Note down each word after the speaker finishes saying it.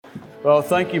Well,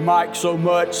 thank you, Mike, so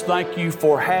much. Thank you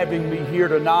for having me here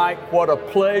tonight. What a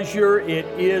pleasure it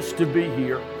is to be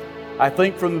here. I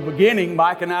think from the beginning,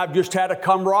 Mike and I have just had a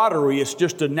camaraderie. It's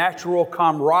just a natural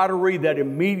camaraderie that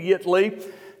immediately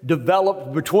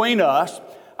developed between us.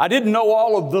 I didn't know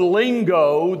all of the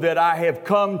lingo that I have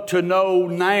come to know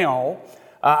now.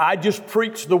 I just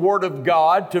preached the Word of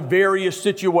God to various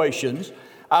situations.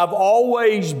 I've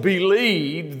always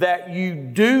believed that you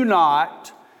do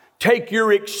not take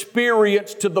your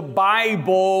experience to the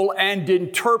Bible and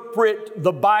interpret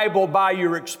the Bible by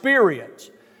your experience,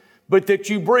 but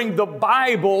that you bring the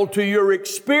Bible to your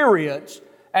experience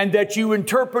and that you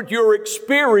interpret your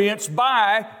experience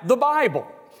by the Bible.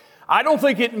 I don't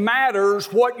think it matters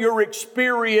what your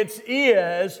experience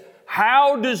is.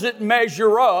 How does it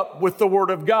measure up with the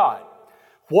Word of God?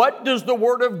 What does the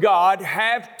Word of God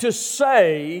have to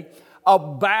say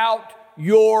about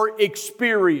your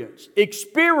experience?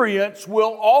 Experience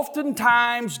will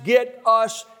oftentimes get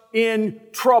us in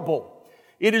trouble.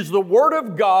 It is the Word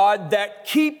of God that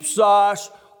keeps us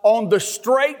on the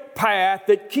straight path,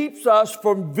 that keeps us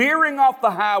from veering off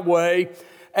the highway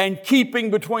and keeping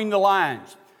between the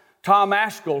lines. Tom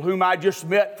Askell, whom I just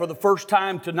met for the first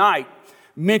time tonight,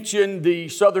 mentioned the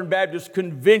Southern Baptist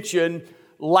Convention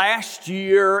last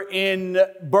year in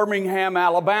Birmingham,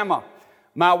 Alabama.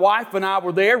 My wife and I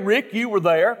were there. Rick, you were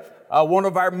there. One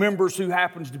of our members who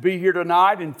happens to be here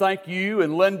tonight. And thank you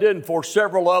and Linda and for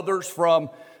several others from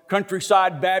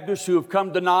Countryside Baptist who have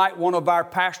come tonight. One of our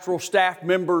pastoral staff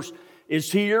members is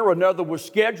here. Another was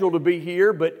scheduled to be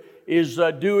here but is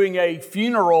doing a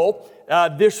funeral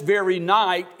this very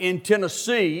night in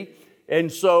Tennessee. And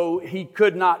so he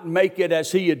could not make it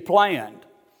as he had planned.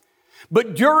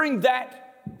 But during that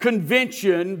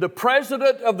convention, the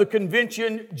president of the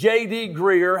convention, J.D.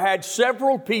 Greer, had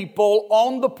several people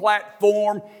on the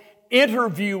platform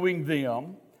interviewing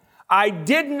them. I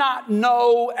did not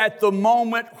know at the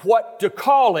moment what to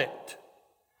call it,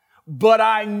 but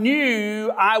I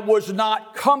knew I was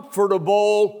not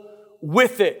comfortable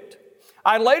with it.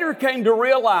 I later came to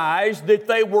realize that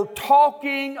they were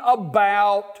talking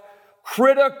about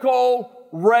critical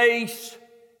race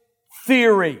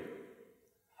theory.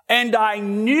 And I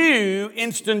knew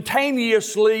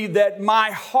instantaneously that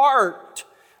my heart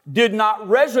did not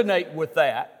resonate with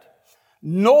that,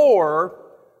 nor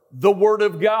the Word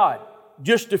of God.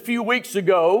 Just a few weeks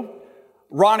ago,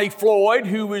 Ronnie Floyd,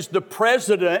 who is the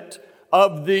president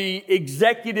of the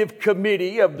executive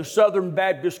committee of the Southern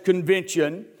Baptist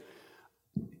Convention,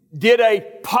 did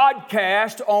a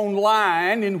podcast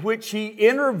online in which he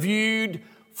interviewed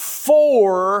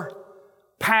 4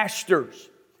 pastors.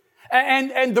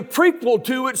 And the prequel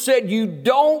to it said, you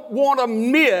don't want to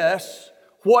miss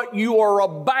what you are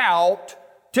about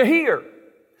to hear.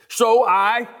 So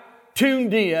I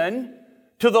tuned in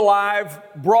to the live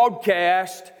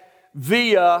broadcast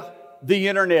via the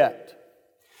internet.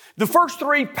 The first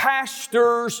 3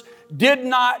 pastors did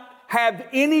not have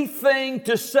anything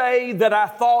to say that I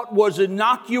thought was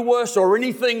innocuous or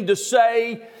anything to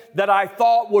say that I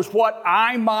thought was what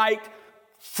I might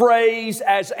phrase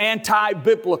as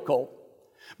anti-biblical.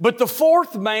 But the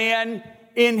 4th man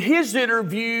in his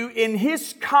interview, in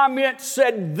his comment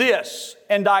said this,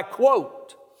 and I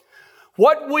quote,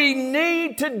 "What we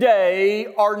need today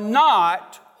are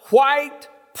not white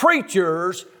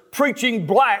preachers preaching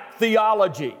black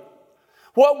theology.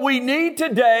 What we need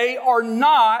today are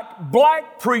not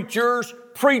black preachers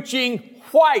preaching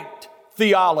white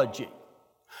theology.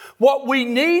 What we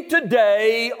need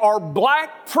today are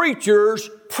black preachers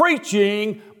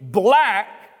preaching black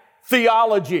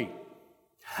theology."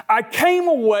 I came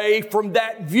away from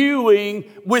that viewing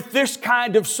with this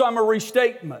kind of summary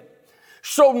statement.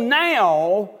 So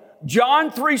now,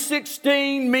 John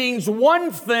 3:16 means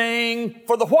one thing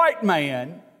for the white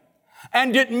man,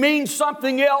 and it means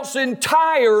something else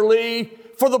entirely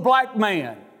for the black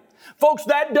man. Folks,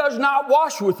 that does not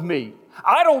wash with me.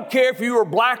 I don't care if you are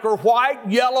black or white,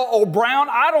 yellow or brown.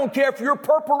 I don't care if you're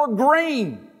purple or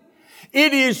green.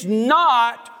 It is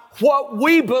not what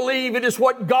we believe. It is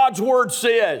what God's Word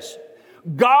says.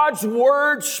 God's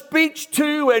Word speaks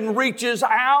to and reaches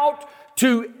out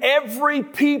to every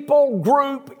people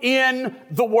group in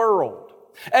the world.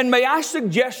 And may I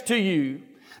suggest to you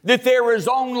that there is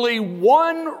only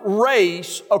one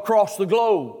race across the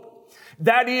globe.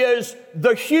 That is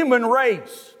the human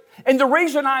race. And the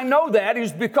reason I know that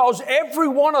is because every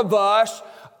one of us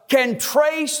can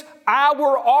trace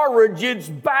our origins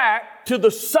back to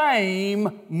the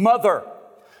same mother.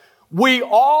 We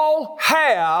all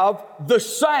have the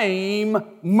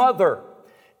same mother.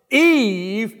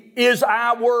 Eve is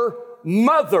our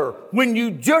mother when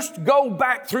you just go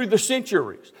back through the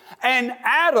centuries. And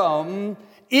Adam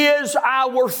is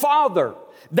our father.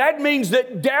 That means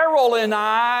that Daryl and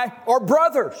I are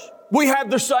brothers. We have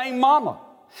the same mama.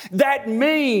 That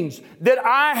means that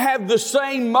I have the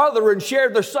same mother and share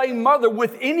the same mother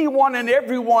with anyone and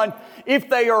everyone, if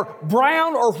they are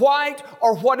brown or white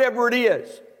or whatever it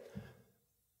is.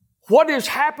 What is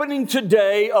happening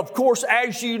today, of course,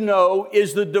 as you know,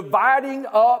 is the dividing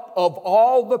up of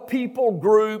all the people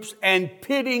groups and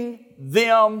pitting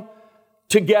them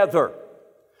together.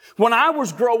 When I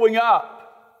was growing up,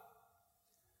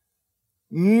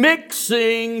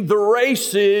 mixing the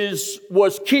races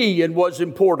was key and was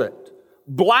important.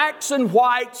 Blacks and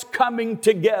whites coming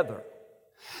together.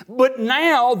 But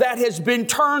now that has been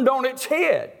turned on its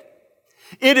head.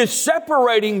 It is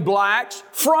separating blacks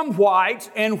from whites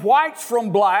and whites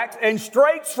from blacks and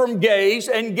straights from gays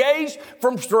and gays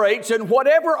from straights and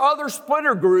whatever other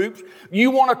splinter groups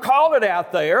you want to call it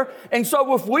out there. And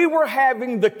so if we were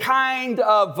having the kind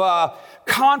of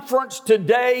conference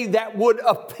today that would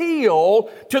appeal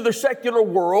to the secular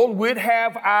world, we'd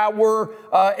have our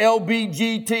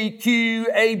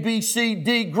LBGTQ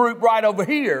ABCD group right over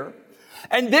here.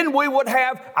 And then we would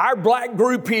have our black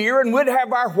group here, and we'd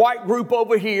have our white group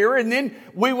over here, and then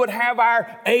we would have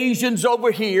our Asians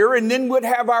over here, and then we'd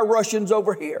have our Russians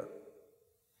over here.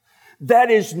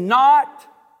 That is not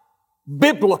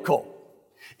biblical.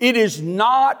 It is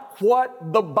not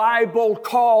what the Bible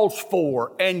calls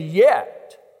for, and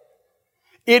yet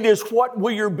it is what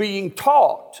we are being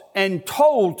taught and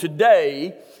told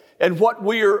today and what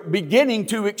we are beginning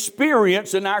to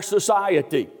experience in our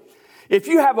society. If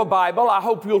you have a Bible, I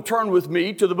hope you'll turn with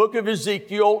me to the book of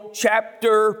Ezekiel,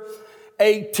 chapter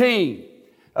 18.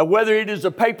 Whether it is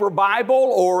a paper Bible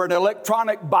or an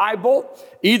electronic Bible,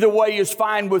 either way is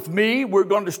fine with me. We're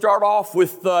going to start off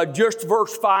with just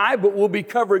verse 5, but we'll be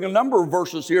covering a number of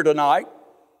verses here tonight.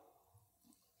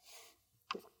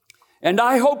 And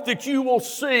I hope that you will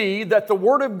see that the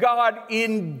Word of God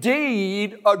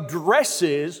indeed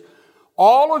addresses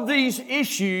all of these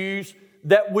issues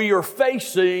that we are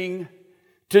facing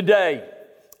today.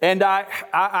 And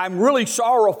I'm really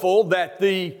sorrowful that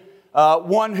the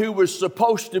one who was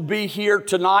supposed to be here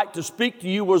tonight to speak to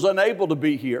you was unable to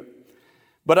be here.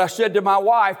 But I said to my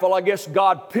wife, well, I guess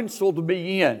God penciled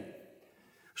me in.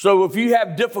 So if you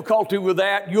have difficulty with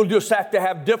that, you'll just have to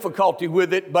have difficulty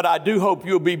with it, but I do hope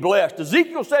you'll be blessed.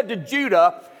 Ezekiel said to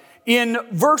Judah in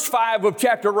verse 5 of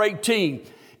chapter 18,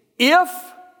 if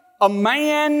a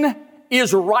man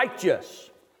is righteous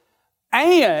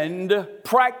and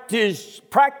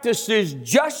practices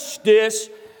justice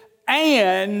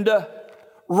and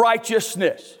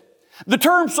righteousness. The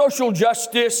term social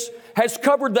justice has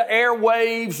covered the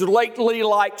airwaves lately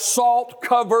like salt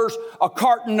covers a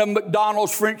carton of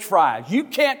McDonald's French fries. You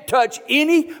can't touch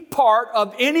any part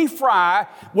of any fry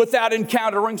without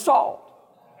encountering salt.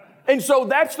 And so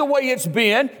that's the way it's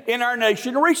been in our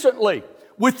nation recently.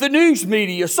 With the news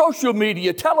media, social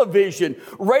media, television,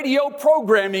 radio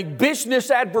programming, business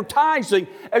advertising,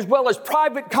 as well as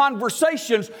private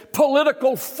conversations,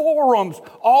 political forums,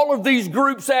 all of these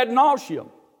groups ad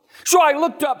nauseum. So I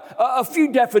looked up a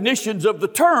few definitions of the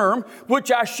term,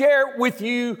 which I share with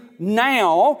you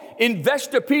now.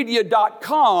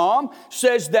 Investopedia.com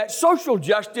says that social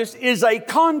justice is a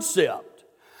concept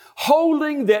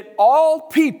holding that all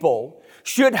people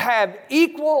should have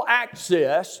equal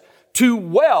access to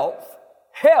wealth,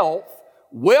 health,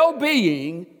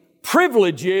 well-being,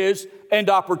 privileges, and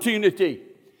opportunity.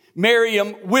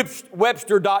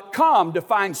 Merriam-Webster.com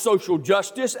defines social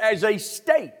justice as a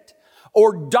state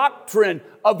or doctrine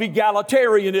of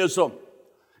egalitarianism.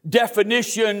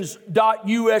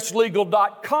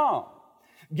 Definitions.uslegal.com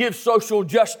gives social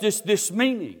justice this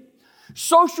meaning.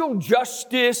 Social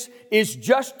justice is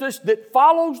justice that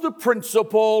follows the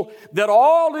principle that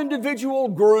all individual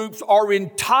groups are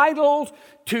entitled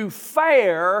to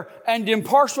fair and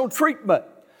impartial treatment.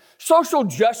 Social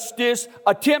justice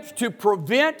attempts to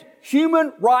prevent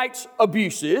human rights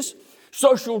abuses.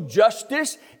 Social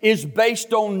justice is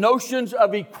based on notions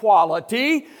of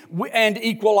equality and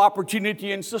equal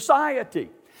opportunity in society.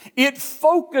 It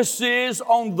focuses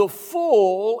on the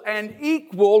full and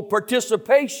equal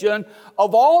participation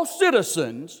of all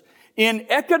citizens in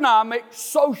economic,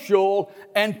 social,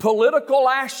 and political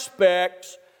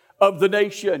aspects of the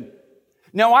nation.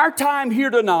 Now, our time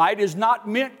here tonight is not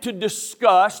meant to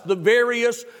discuss the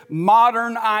various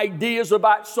modern ideas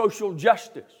about social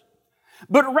justice,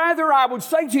 but rather I would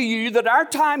say to you that our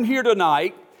time here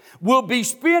tonight will be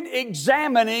spent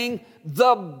examining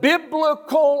the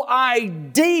biblical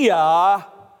idea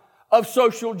of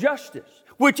social justice.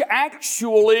 which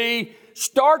actually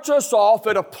starts us off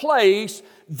at a place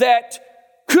that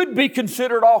could be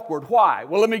considered awkward. Why?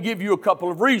 Well, let me give you a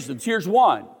couple of reasons. Here's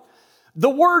one.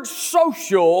 The word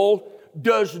social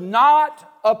does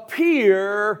not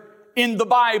appear in the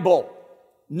Bible,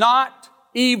 not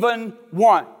even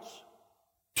once.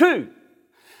 Two,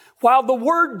 while the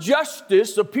word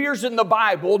justice appears in the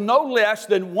Bible no less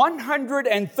than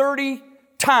 130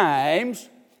 times,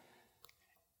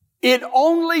 it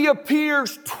only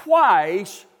appears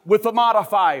twice with a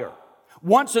modifier.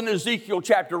 Once in Ezekiel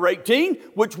chapter 18,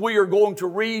 which we are going to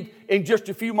read in just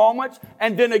a few moments,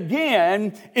 and then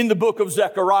again in the book of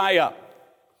Zechariah.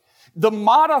 The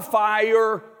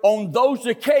modifier on those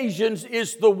occasions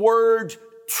is the word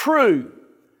true.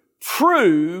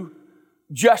 True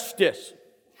justice.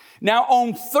 Now,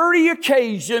 on 30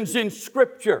 occasions in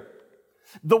Scripture,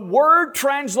 the word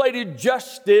translated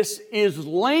justice is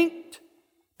linked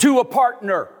to a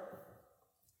partner.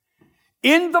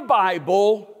 In the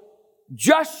Bible,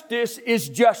 justice is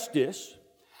justice,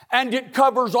 and it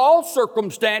covers all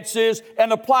circumstances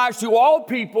and applies to all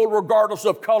people regardless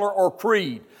of color or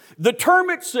creed. The term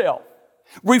itself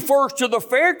refers to the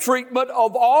fair treatment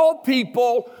of all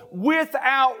people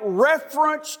without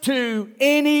reference to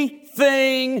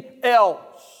anything else.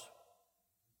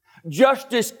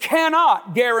 Justice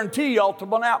cannot guarantee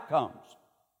ultimate outcomes.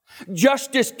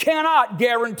 Justice cannot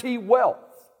guarantee wealth.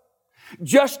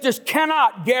 Justice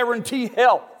cannot guarantee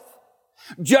health.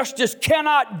 Justice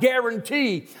cannot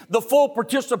guarantee the full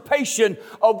participation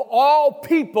of all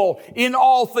people in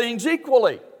all things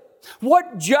equally.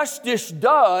 What justice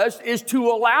does is to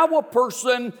allow a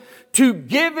person to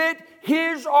give it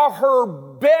his or her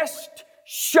best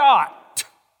shot,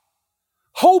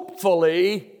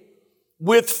 hopefully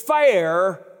with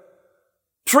fair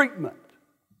treatment.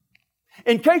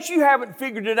 In case you haven't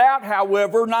figured it out,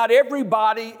 however, not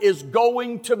everybody is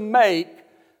going to make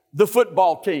the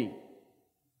football team.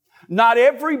 Not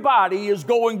everybody is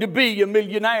going to be a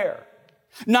millionaire.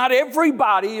 Not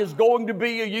everybody is going to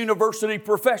be a university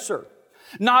professor.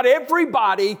 Not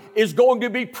everybody is going to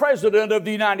be president of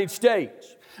the United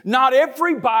States. Not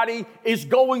everybody is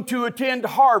going to attend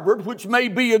Harvard, which may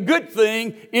be a good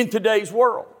thing in today's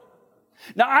world.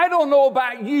 Now, I don't know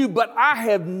about you, but I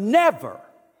have never,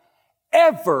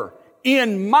 ever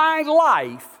in my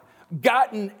life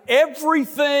gotten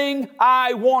everything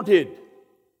I wanted.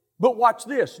 But watch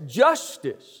this.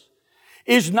 Justice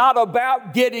is not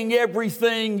about getting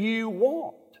everything you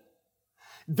want.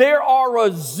 There are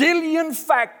a zillion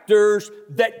factors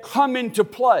that come into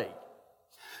play,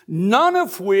 none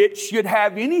of which should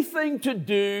have anything to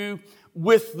do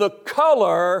with the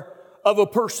color of a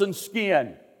person's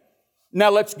skin.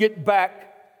 Now let's get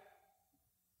back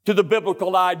to the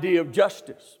biblical idea of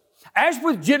justice. As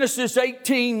with Genesis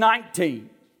 18:19,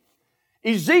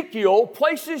 Ezekiel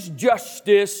places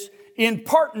justice in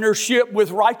partnership with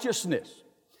righteousness.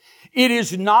 It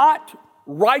is not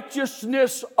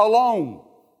righteousness alone.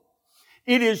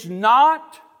 It is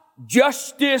not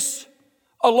justice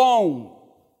alone.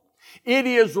 It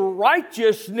is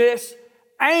righteousness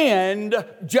and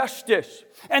justice.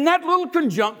 And that little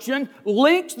conjunction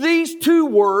links these two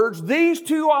words, these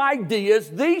two ideas,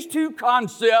 these two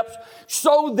concepts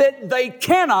so that they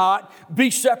cannot be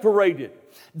separated.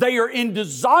 They are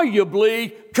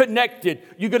indissolubly connected.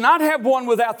 You cannot have one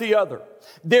without the other.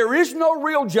 There is no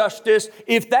real justice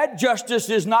if that justice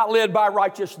is not led by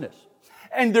righteousness.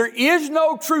 And there is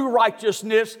no true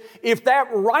righteousness if that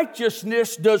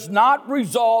righteousness does not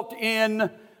result in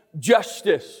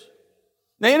justice.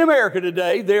 Now, in America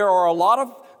today, there's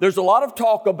a lot of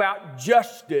talk about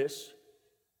justice,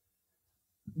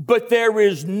 but there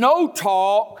is no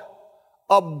talk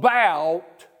about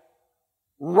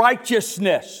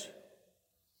righteousness.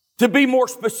 To be more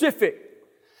specific,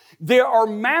 there are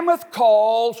mammoth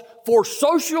calls for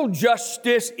social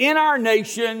justice in our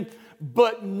nation,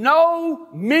 but no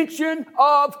mention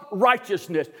of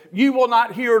righteousness. You will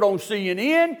not hear it on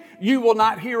CNN. You will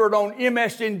not hear it on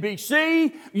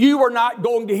MSNBC. You are not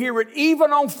going to hear it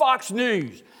even on Fox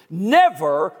News.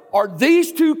 Never are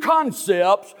these two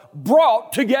concepts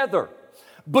brought together,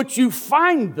 but you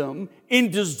find them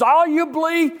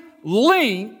indissolubly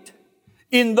linked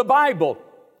in the Bible.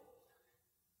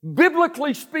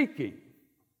 Biblically speaking,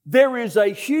 there is a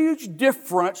huge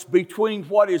difference between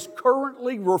what is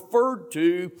currently referred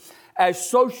to as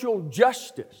social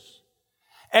justice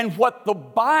and what the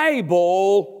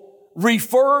Bible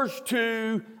refers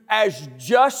to as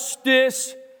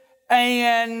justice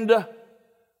and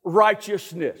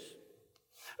righteousness.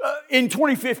 In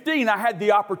 2015, I had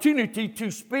the opportunity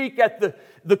to speak at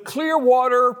the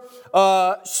Clearwater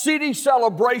city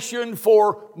celebration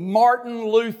for Martin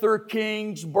Luther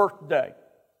King's birthday.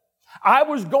 I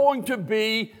was going to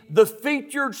be the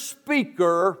featured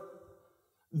speaker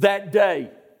that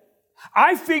day.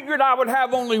 I figured I would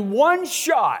have only one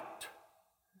shot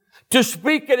to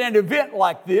speak at an event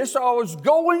like this. I was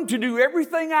going to do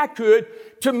everything I could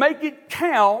to make it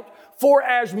count for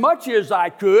as much as I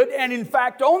could. And in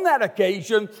fact, on that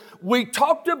occasion, we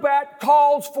talked about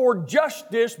calls for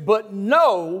justice, but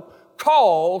no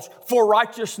calls for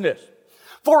righteousness.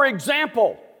 For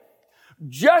example,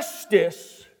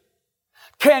 justice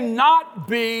cannot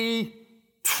be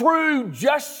true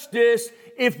justice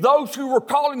if those who were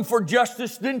calling for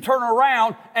justice then turn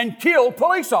around and kill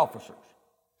police officers.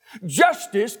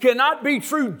 Justice cannot be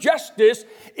true justice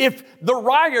if the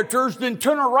rioters then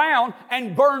turn around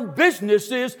and burn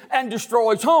businesses and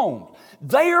destroy homes.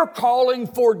 They are calling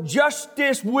for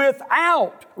justice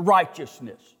without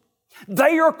righteousness.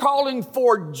 They are calling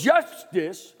for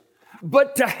justice,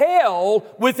 but to hell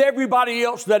with everybody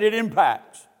else that it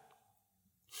impacts.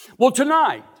 Well,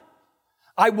 tonight,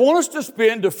 I want us to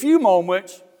spend a few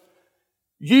moments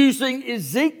using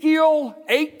Ezekiel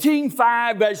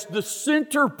 18:5 as the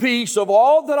centerpiece of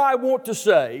all that I want to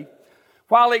say,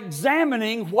 while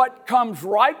examining what comes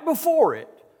right before it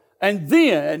and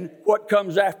then what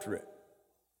comes after it.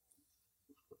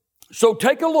 So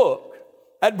take a look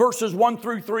at verses 1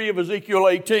 through 3 of Ezekiel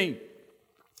 18.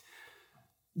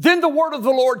 Then the word of the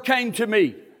Lord came to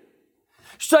me,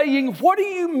 saying, what do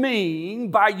you mean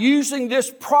by using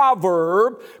this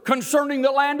proverb concerning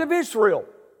the land of Israel?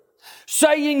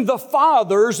 Saying the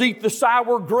fathers eat the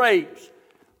sour grapes,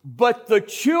 but the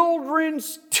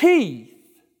children's teeth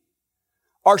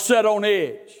are set on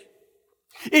edge.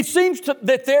 It seems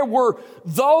that there were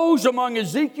those among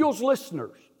Ezekiel's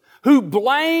listeners who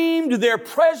blamed their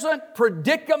present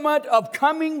predicament of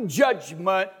coming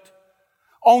judgment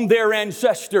on their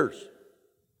ancestors.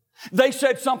 They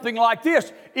said something like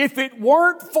this: if it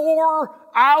weren't for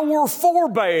our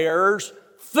forebears,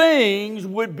 things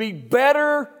would be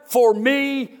better for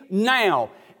me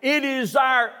now. It is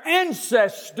our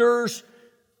ancestors'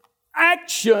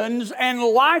 actions and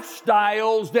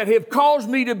lifestyles that have caused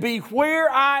me to be where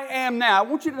I am now. I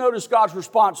want you to notice God's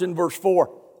response in verse 4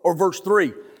 or verse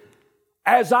 3.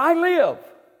 As I live,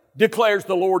 declares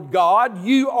the Lord God,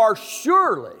 you are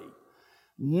surely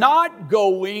not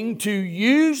going to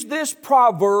use this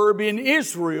proverb in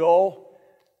Israel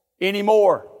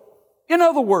anymore. In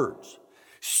other words,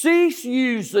 cease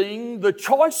using the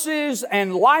choices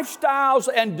and lifestyles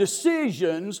and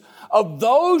decisions of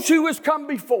those who has come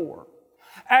before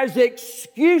as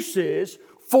excuses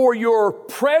for your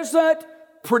present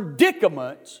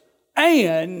predicaments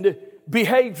and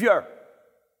behavior.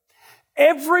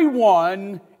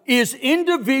 Everyone is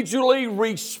individually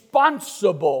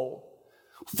responsible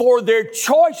for their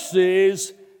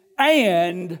choices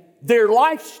and their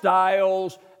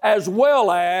lifestyles as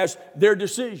well as their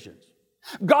decisions.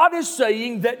 God is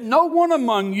saying that no one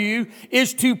among you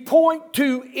is to point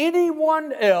to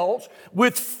anyone else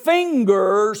with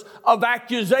fingers of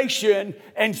accusation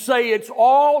and say it's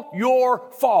all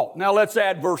your fault. Now let's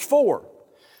add verse 4.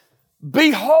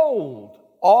 Behold,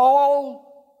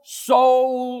 all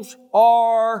souls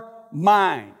are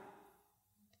mine.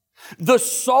 The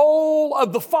soul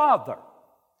of the Father,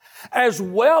 as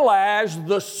well as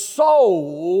the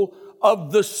soul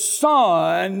of the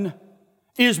Son,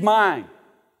 is mine.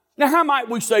 Now, how might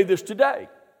we say this today?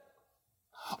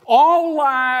 All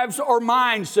lives are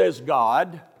mine, says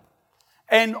God,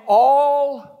 and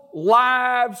all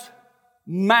lives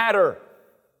matter.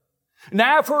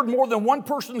 Now, I've heard more than one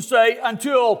person say,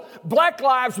 until Black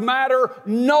lives matter,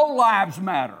 no lives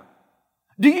matter.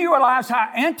 Do you realize how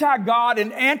anti-God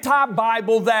and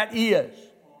anti-Bible that is?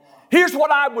 Here's what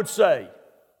I would say.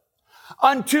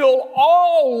 Until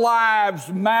all lives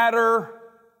matter,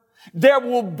 there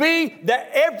will be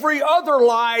that every other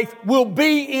life will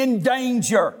be in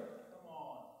danger.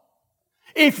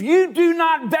 If you do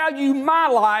not value my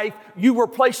life, you are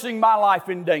placing my life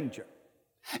in danger.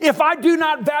 If I do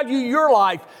not value your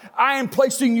life, I am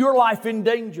placing your life in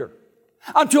danger.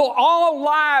 Until all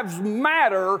lives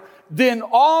matter, then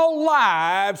all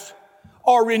lives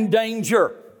are in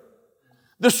danger.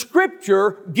 The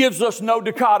Scripture gives us no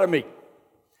dichotomy.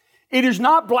 It is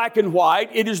not black and white.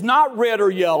 It is not red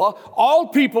or yellow. All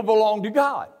people belong to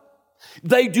God.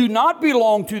 They do not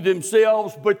belong to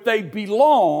themselves, but they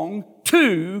belong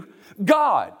to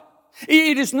God.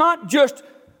 It is not just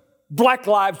black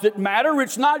lives that matter.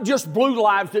 It's not just blue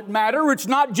lives that matter. It's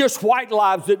not just white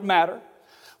lives that matter.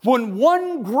 When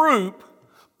one group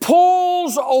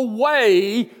pulls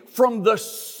away from the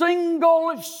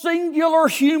singular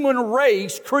human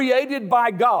race created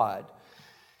by God,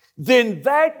 then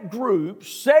that group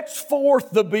sets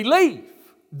forth the belief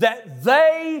that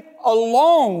they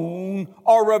alone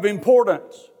are of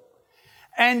importance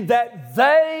and that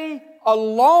they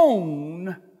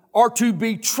alone are to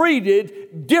be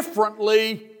treated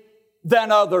differently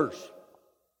than others.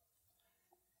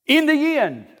 In the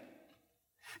end,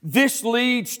 this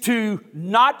leads to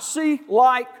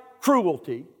Nazi-like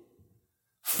cruelty,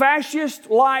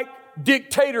 fascist-like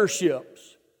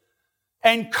dictatorships,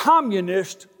 and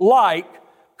communist-like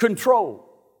control.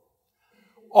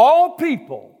 All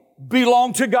people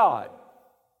belong to God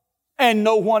and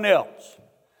no one else.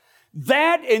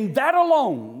 That and that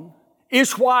alone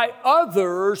is why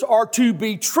others are to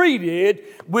be treated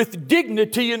with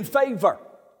dignity and favor.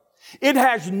 It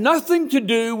has nothing to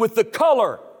do with the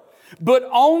color, but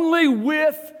only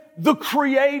with the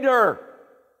Creator.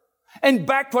 And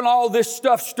back when all this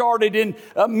stuff started in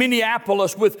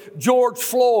Minneapolis with George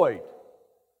Floyd,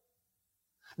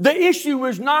 the issue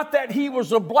is not that he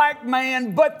was a black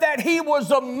man, but that he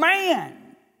was a man.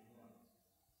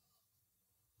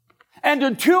 And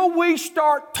until we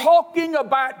start talking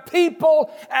about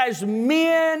people as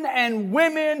men and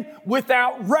women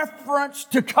without reference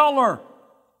to color,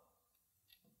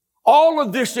 all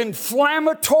of this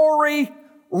inflammatory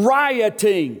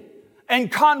rioting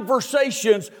and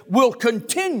conversations will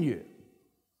continue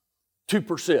to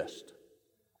persist.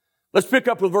 Let's pick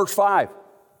up with verse 5.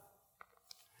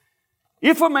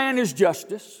 If a man is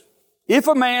justice, if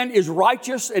a man is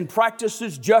righteous and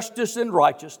practices justice and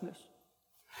righteousness,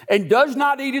 and does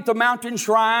not eat at the mountain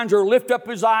shrines or lift up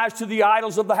his eyes to the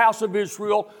idols of the house of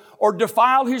Israel, or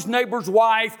defile his neighbor's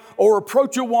wife, or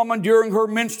approach a woman during her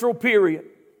menstrual period,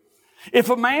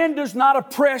 if a man does not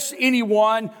oppress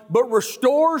anyone, but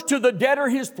restores to the debtor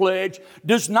his pledge,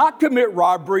 does not commit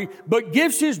robbery, but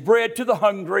gives his bread to the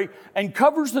hungry, and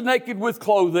covers the naked with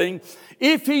clothing,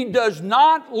 if he does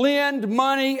not lend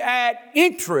money at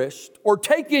interest or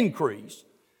take increase,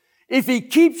 if he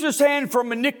keeps his hand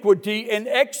from iniquity and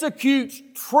executes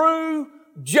true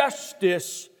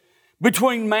justice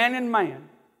between man and man,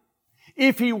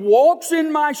 if he walks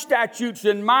in my statutes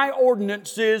and my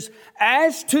ordinances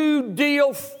as to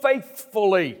deal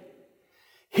faithfully,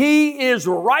 he is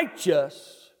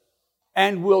righteous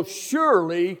and will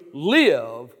surely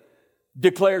live,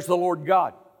 declares the Lord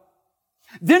God.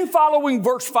 Then following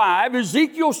verse 5,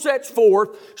 Ezekiel sets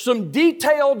forth some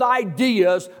detailed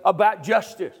ideas about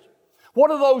justice. What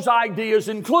do those ideas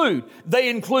include? They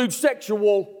include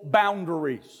sexual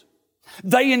boundaries.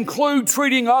 They include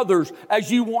treating others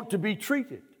as you want to be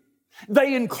treated.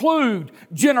 They include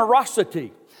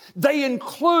generosity. They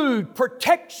include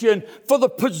protection for the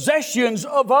possessions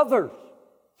of others.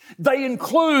 They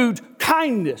include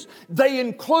kindness. They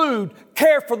include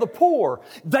care for the poor.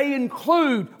 They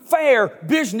include fair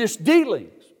business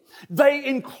dealings. They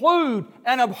include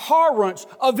an abhorrence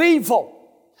of evil.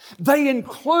 They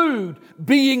include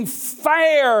being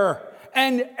fair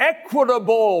and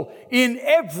equitable in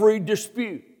every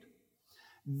dispute.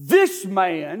 This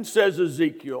man, says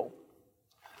Ezekiel,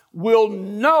 will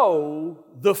know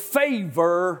the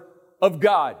favor of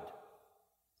God.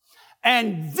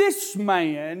 And this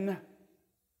man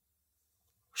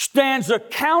stands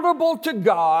accountable to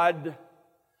God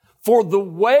for the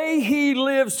way he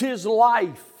lives his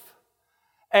life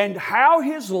and how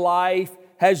his life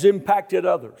has impacted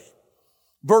others.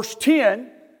 Verse 10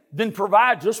 then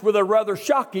provides us with a rather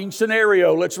shocking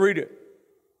scenario. Let's read it.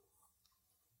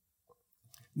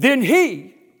 Then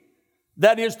he,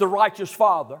 that is the righteous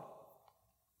father,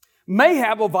 may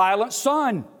have a violent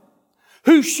son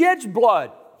who sheds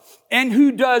blood and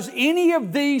who does any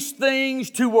of these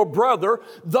things to a brother,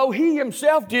 though he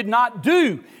himself did not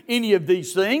do any of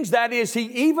these things. That is, he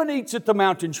even eats at the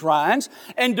mountain shrines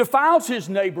and defiles his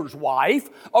neighbor's wife,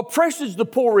 oppresses the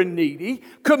poor and needy,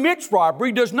 commits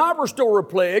robbery, does not restore a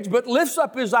pledge, but lifts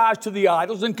up his eyes to the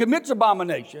idols and commits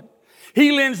abomination.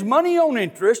 He lends money on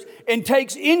interest and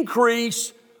takes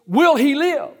increase. Will he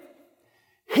live?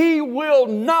 He will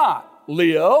not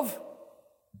live.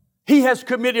 He has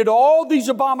committed all these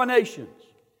abominations.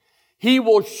 He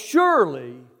will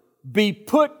surely be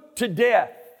put to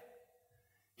death.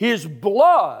 His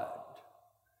blood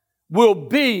will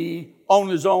be on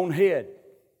his own head.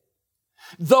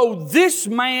 Though this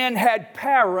man had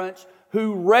parents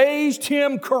who raised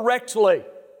him correctly,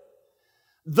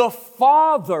 the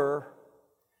father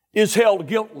is held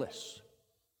guiltless.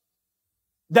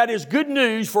 That is good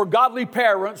news for godly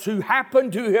parents who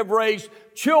happen to have raised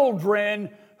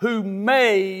children who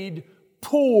made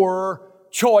poor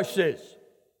choices.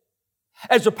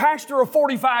 As a pastor of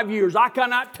 45 years, I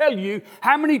cannot tell you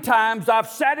how many times I've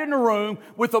sat in a room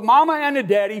with a mama and a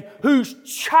daddy whose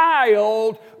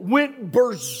child went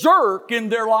berserk in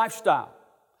their lifestyle.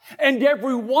 And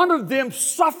every one of them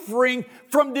suffering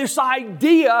from this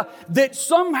idea that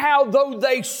somehow, though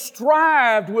they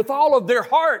strived with all of their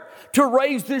heart to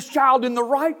raise this child in the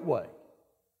right way,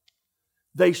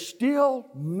 they still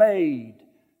made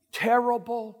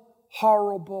terrible,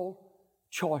 horrible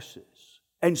choices.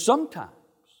 And sometimes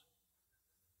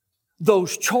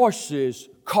those choices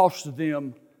cost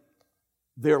them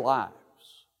their lives.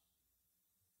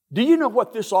 Do you know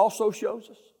what this also shows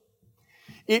us?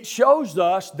 It shows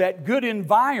us that good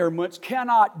environments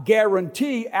cannot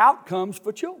guarantee outcomes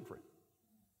for children.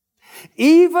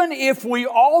 Even if we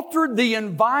altered the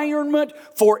environment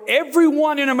for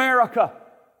everyone in America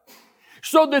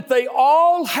so that they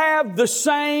all have the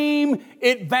same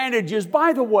advantages.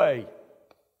 By the way,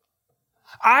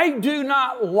 I do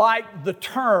not like the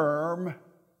term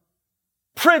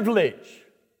privilege.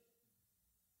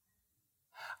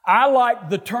 I like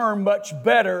the term much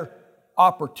better,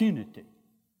 opportunity.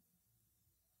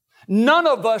 None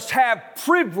of us have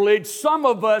privilege. Some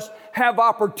of us have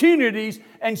opportunities,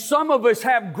 and some of us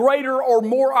have greater or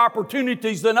more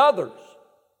opportunities than others.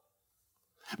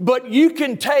 But you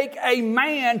can take a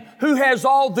man who has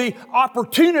all the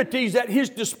opportunities at his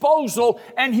disposal,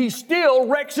 and he still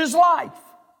wrecks his life.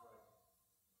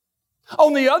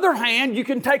 On the other hand, you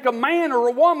can take a man or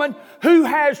a woman who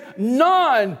has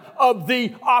none of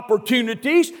the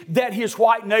opportunities that his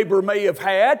white neighbor may have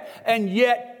had, and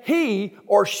yet he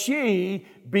or she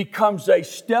becomes a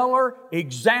stellar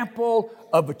example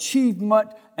of achievement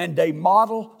and a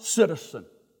model citizen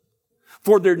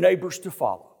for their neighbors to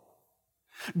follow.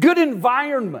 Good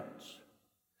environments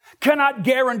cannot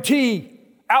guarantee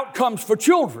outcomes for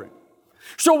children.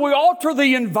 So we alter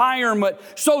the environment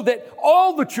so that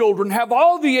all the children have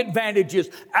all the advantages,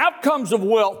 outcomes of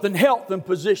wealth and health and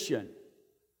position.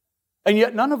 And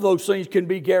yet none of those things can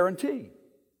be guaranteed.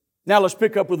 Now let's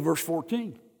pick up with verse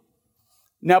 14.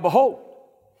 Now behold.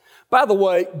 By the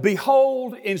way,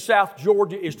 behold in South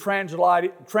Georgia is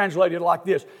translated like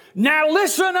this. Now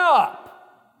listen up.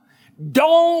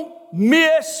 Don't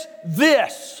miss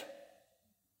this.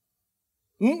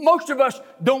 Most of us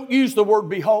don't use the word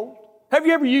behold. Have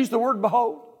you ever used the word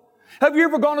behold? Have you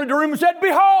ever gone into a room and said,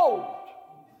 behold?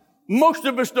 Most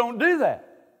of us don't do that.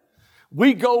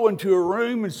 We go into a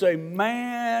room and say,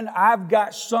 man, I've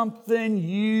got something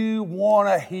you want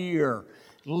to hear.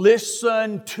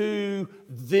 Listen to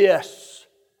this.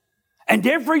 And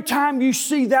every time you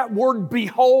see that word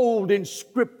behold in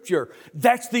Scripture,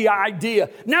 that's the idea.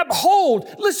 Now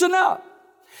behold, listen up.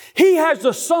 He has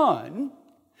a son,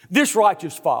 this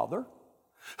righteous father,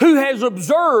 who has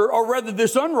observed, or rather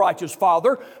this unrighteous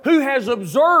father, who has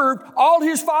observed all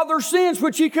his father's sins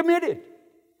which he committed.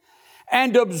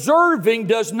 And observing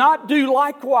does not do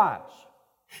likewise.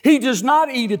 He does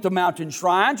not eat at the mountain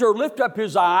shrines or lift up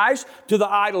his eyes to the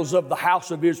idols of the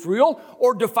house of Israel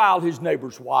or defile his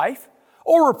neighbor's wife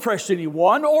or oppress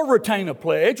anyone or retain a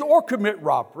pledge or commit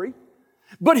robbery.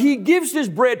 But he gives his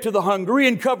bread to the hungry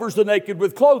and covers the naked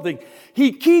with clothing.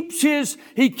 He keeps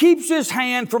his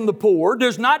hand from the poor,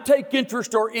 does not take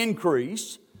interest or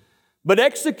increase, but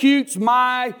executes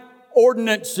my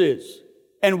ordinances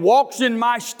and walks in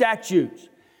my statutes.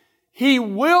 He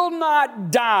will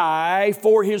not die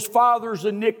for his father's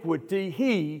iniquity.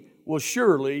 He will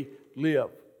surely live.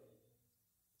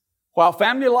 While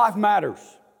family life matters,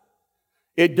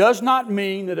 it does not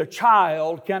mean that a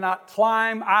child cannot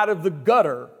climb out of the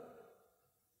gutter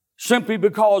simply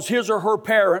because his or her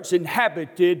parents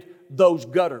inhabited those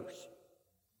gutters.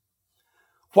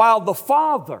 While the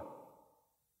father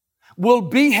will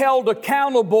be held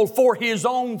accountable for his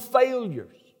own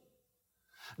failures,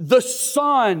 the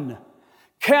son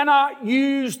cannot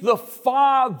use the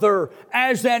father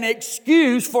as an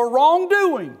excuse for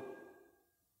wrongdoing.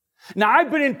 Now,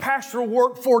 I've been in pastoral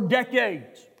work for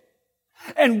decades.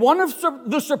 And one of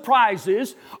the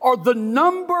surprises are the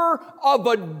number of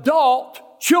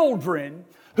adult children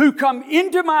who come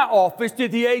into my office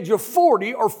at the age of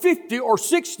 40 or 50 or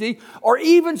 60 or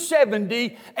even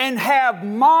 70 and have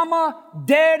mama,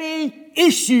 daddy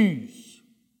issues.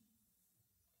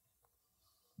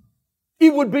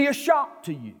 It would be a shock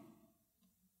to you.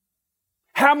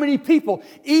 How many people,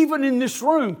 even in this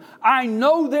room, I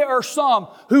know there are some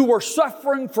who are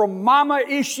suffering from mama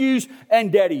issues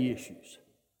and daddy issues.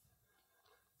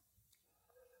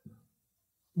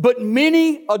 But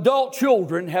many adult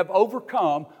children have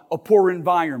overcome a poor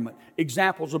environment.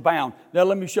 Examples abound. Now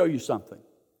let me show you something.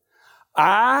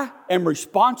 I am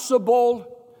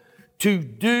responsible to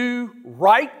do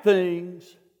right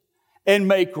things and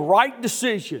make right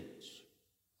decisions.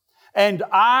 And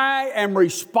I am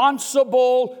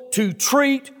responsible to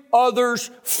treat others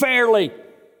fairly.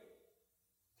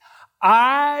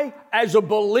 I, as a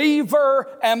believer,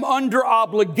 am under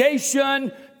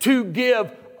obligation to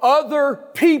give other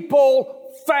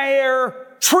people fair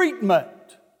treatment.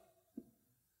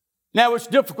 Now, it's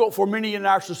difficult for many in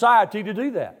our society to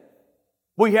do that.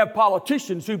 We have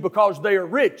politicians who, because they are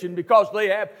rich and because they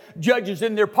have judges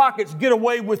in their pockets, get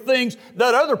away with things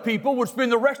that other people would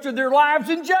spend the rest of their lives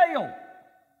in jail.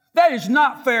 That is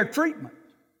not fair treatment.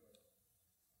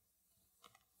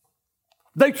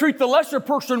 They treat the lesser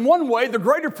person one way, the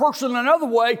greater person another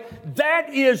way.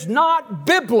 That is not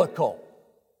biblical.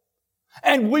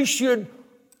 And we should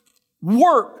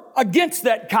work against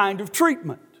that kind of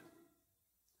treatment.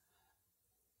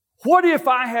 What if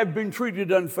I have been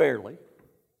treated unfairly?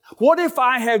 What if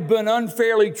I have been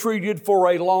unfairly treated for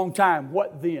a long time?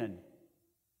 What then?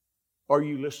 Are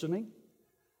you listening?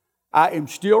 I am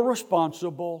still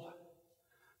responsible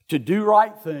to do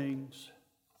right things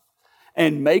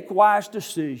and make wise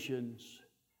decisions,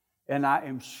 and I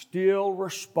am still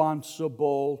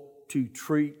responsible to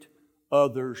treat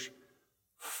others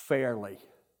fairly.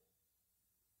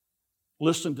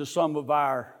 Listen to some of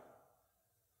our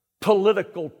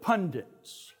political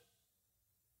pundits.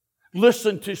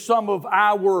 Listen to some of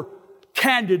our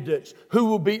candidates who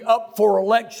will be up for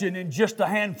election in just a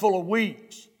handful of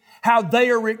weeks. How they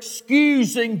are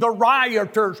excusing the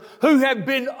rioters who have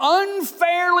been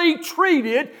unfairly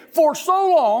treated for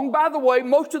so long. By the way,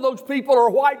 most of those people are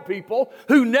white people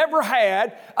who never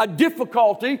had a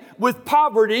difficulty with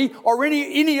poverty or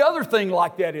any other thing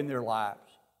like that in their lives.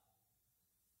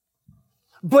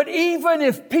 But even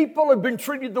if people have been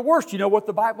treated the worst, you know what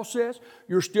the Bible says?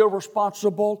 You're still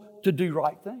responsible to do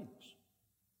right things.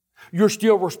 You're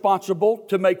still responsible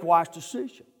to make wise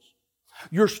decisions.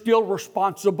 You're still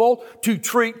responsible to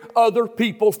treat other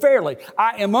people fairly.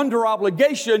 I am under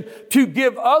obligation to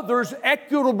give others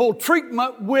equitable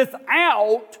treatment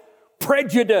without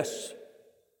prejudice.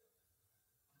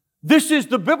 This is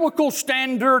the biblical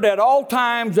standard at all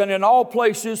times and in all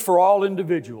places for all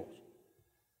individuals.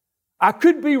 I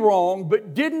could be wrong,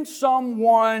 but didn't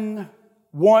someone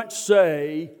once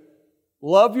say,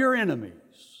 love your enemies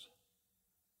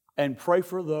and pray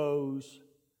for those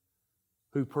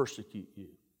who persecute you?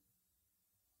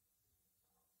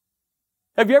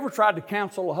 Have you ever tried to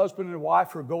counsel a husband and a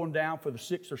wife who are going down for the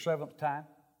 6th or 7th time?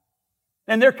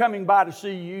 And they're coming by to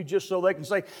see you just so they can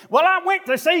say, well, I went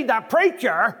to see the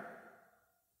preacher.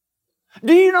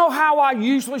 Do you know how I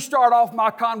usually start off my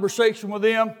conversation with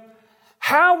them?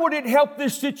 How would it help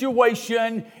this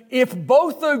situation if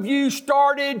both of you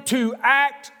started to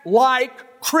act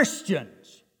like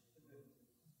Christians?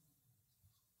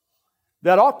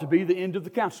 That ought to be the end of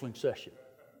the counseling session.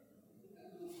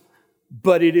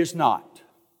 But it is not.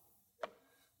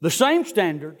 The same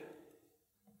standard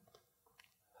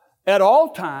at all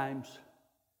times,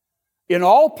 in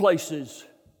all places,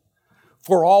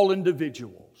 for all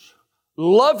individuals.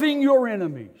 Loving your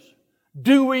enemies,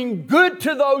 doing good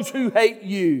to those who hate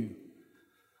you,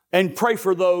 and pray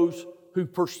for those who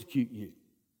persecute you.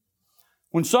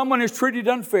 When someone is treated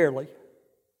unfairly,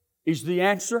 is the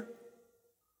answer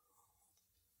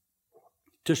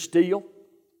to steal?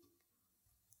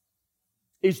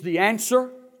 Is the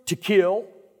answer to kill?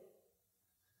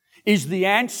 Is the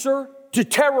answer to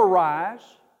terrorize?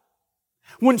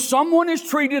 When someone is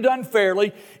treated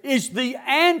unfairly, is the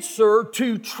answer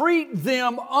to treat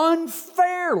them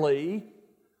unfairly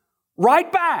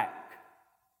right back?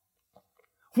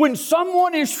 When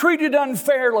someone is treated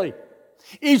unfairly,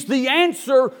 is the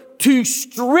answer to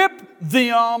strip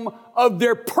them of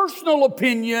their personal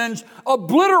opinions,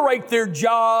 obliterate their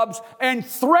jobs, and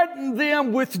threaten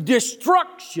them with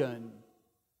destruction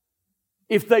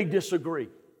if they disagree?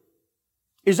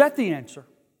 Is that the answer?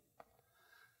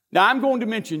 Now, I'm going to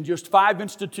mention just 5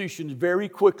 institutions very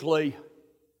quickly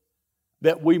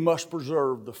that we must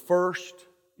preserve. The first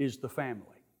is the family.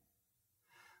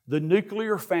 The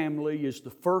nuclear family is the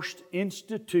first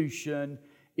institution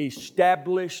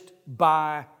established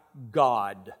by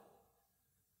God.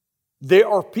 There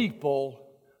are people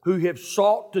who have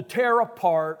sought to tear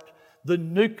apart the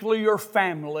nuclear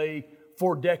family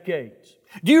for decades.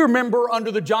 Do you remember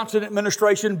under the Johnson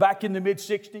administration back in the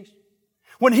mid-60s?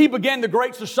 When he began the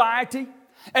Great Society,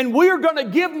 and we're going to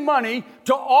give money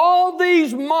to all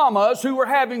these mamas who are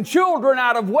having children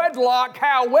out of wedlock,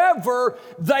 however,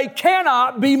 they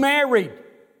cannot be married.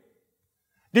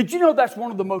 Did you know that's one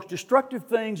of the most destructive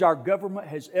things our government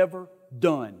has ever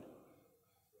done?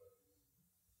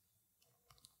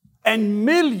 And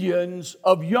millions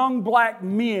of young black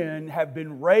men have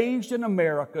been raised in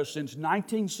America since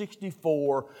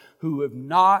 1964 who have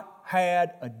not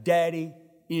had a daddy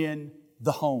in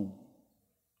the home.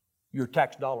 Your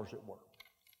tax dollars at work.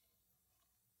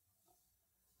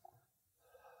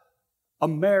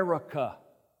 America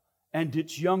and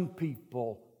its young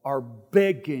people are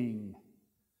begging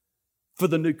for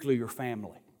the nuclear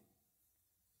family.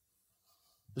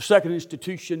 The second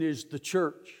institution is the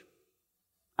church.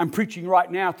 I'm preaching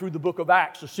right now through the book of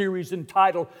Acts, a series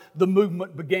entitled The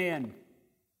Movement Began,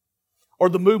 or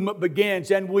The Movement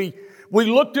Begins. And we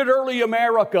looked at early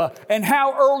America and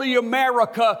how early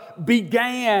America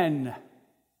began.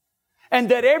 And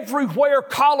that everywhere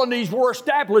colonies were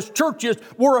established, churches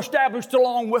were established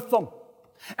along with them.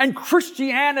 And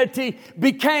Christianity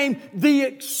became the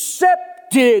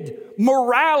accepted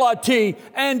morality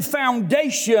and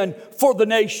foundation for the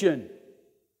nation.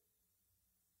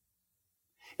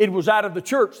 It was out of the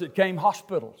church that came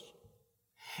hospitals.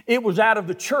 It was out of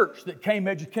the church that came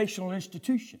educational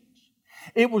institutions.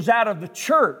 It was out of the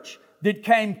church that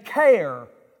came care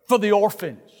for the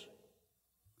orphans.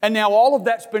 And now all of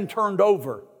that's been turned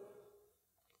over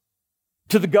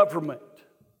to the government.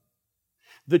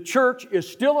 The church is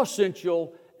still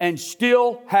essential and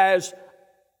still has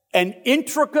an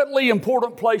intricately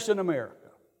important place in America.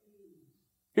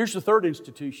 Here's the third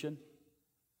institution: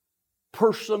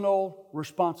 personal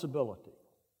responsibility.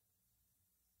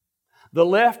 The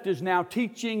left is now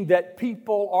teaching that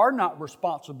people are not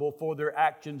responsible for their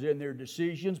actions and their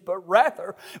decisions, but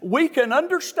rather we can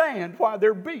understand why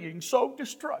they're being so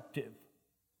destructive.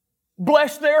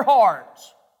 Bless their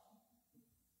hearts.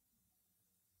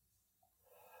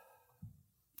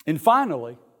 And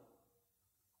finally,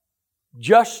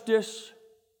 justice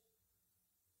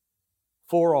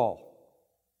for all.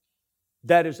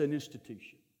 That is an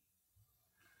institution.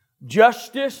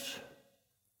 Justice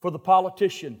for the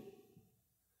politician.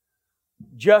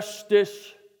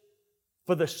 Justice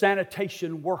for the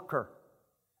sanitation worker.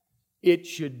 It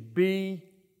should be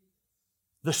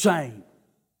the same.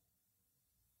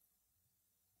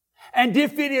 And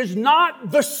if it is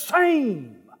not the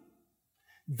same,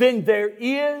 then there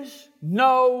is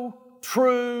no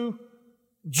true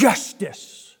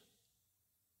justice.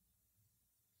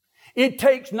 It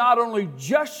takes not only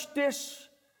justice,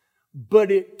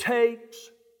 but it takes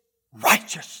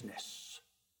righteousness.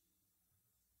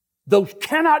 Those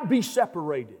cannot be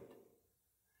separated.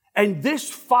 And this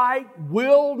fight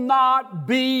will not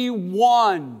be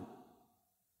won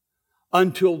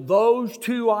until those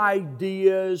two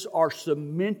ideas are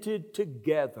cemented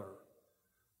together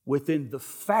within the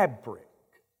fabric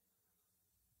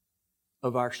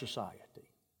of our society.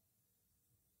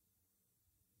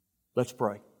 Let's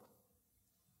pray.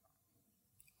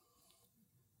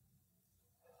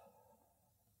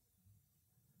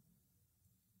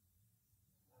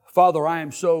 Father, I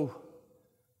am so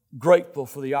grateful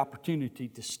for the opportunity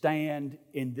to stand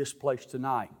in this place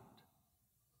tonight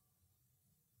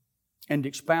and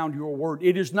expound your word.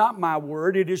 It is not my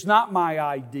word. It is not my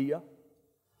idea.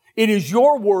 It is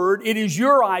your word. It is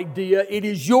your idea. It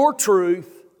is your truth.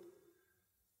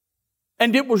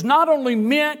 And it was not only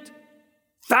meant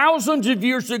thousands of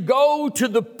years ago to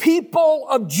the people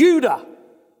of Judah.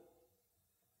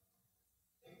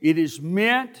 It is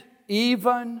meant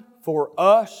even for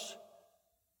us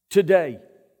today.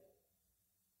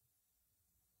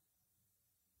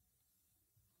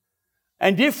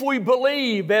 And if we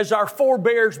believe, as our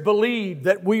forebears believed,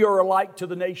 that we are a light to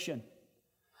the nation,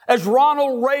 as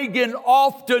Ronald Reagan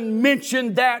often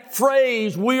mentioned that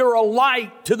phrase, we are a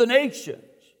light to the nations,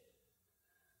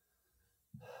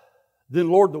 then,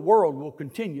 Lord, the world will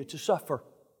continue to suffer.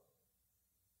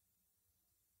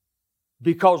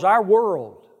 Because our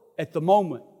world at the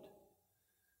moment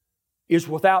is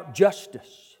without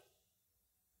justice.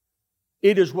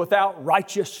 It is without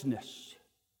righteousness.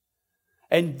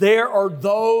 And there are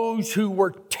those who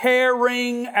were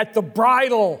tearing at the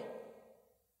bridle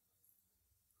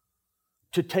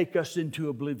to take us into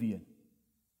oblivion.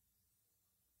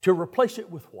 To replace it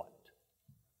with what?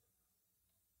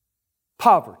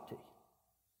 Poverty.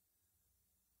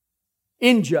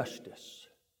 Injustice.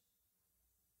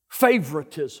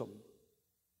 Favoritism.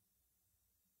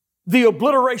 The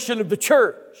obliteration of the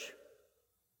church.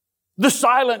 The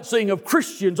silencing of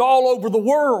Christians all over the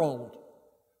world.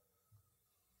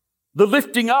 The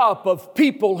lifting up of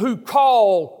people who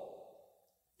call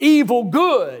evil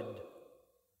good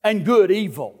and good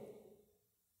evil.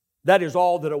 That is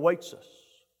all that awaits us.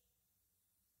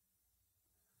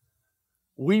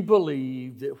 We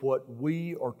believe that what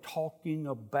we are talking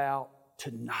about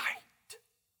tonight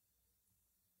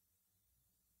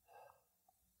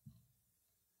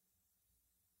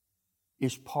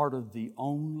is part of the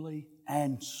only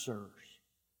answers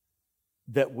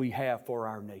that we have for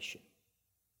our nation.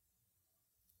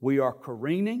 We are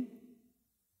careening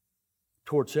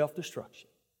toward self-destruction.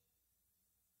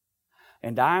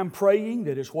 And I am praying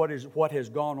that is what has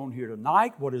gone on here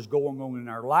tonight, what is going on in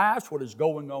our lives, what is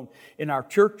going on in our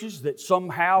churches, that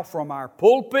somehow from our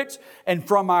pulpits and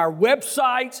from our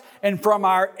websites and from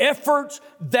our efforts,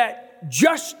 that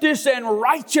justice and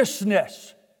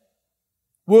righteousness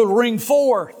will ring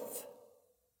forth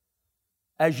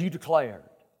as you declared,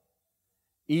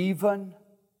 even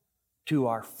to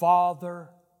our father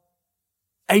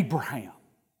Abraham.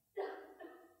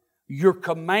 Your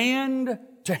command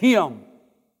to him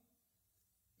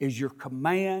is your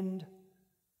command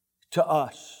to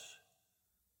us.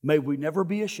 May we never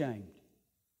be ashamed,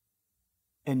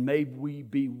 and may we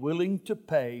be willing to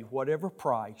pay whatever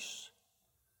price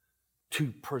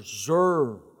to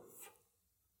preserve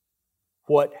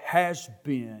what has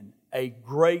been a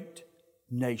great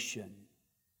nation,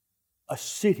 a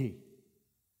city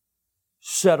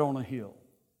set on a hill.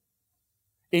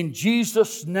 In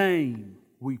Jesus' name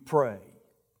we pray.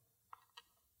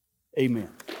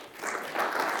 Amen.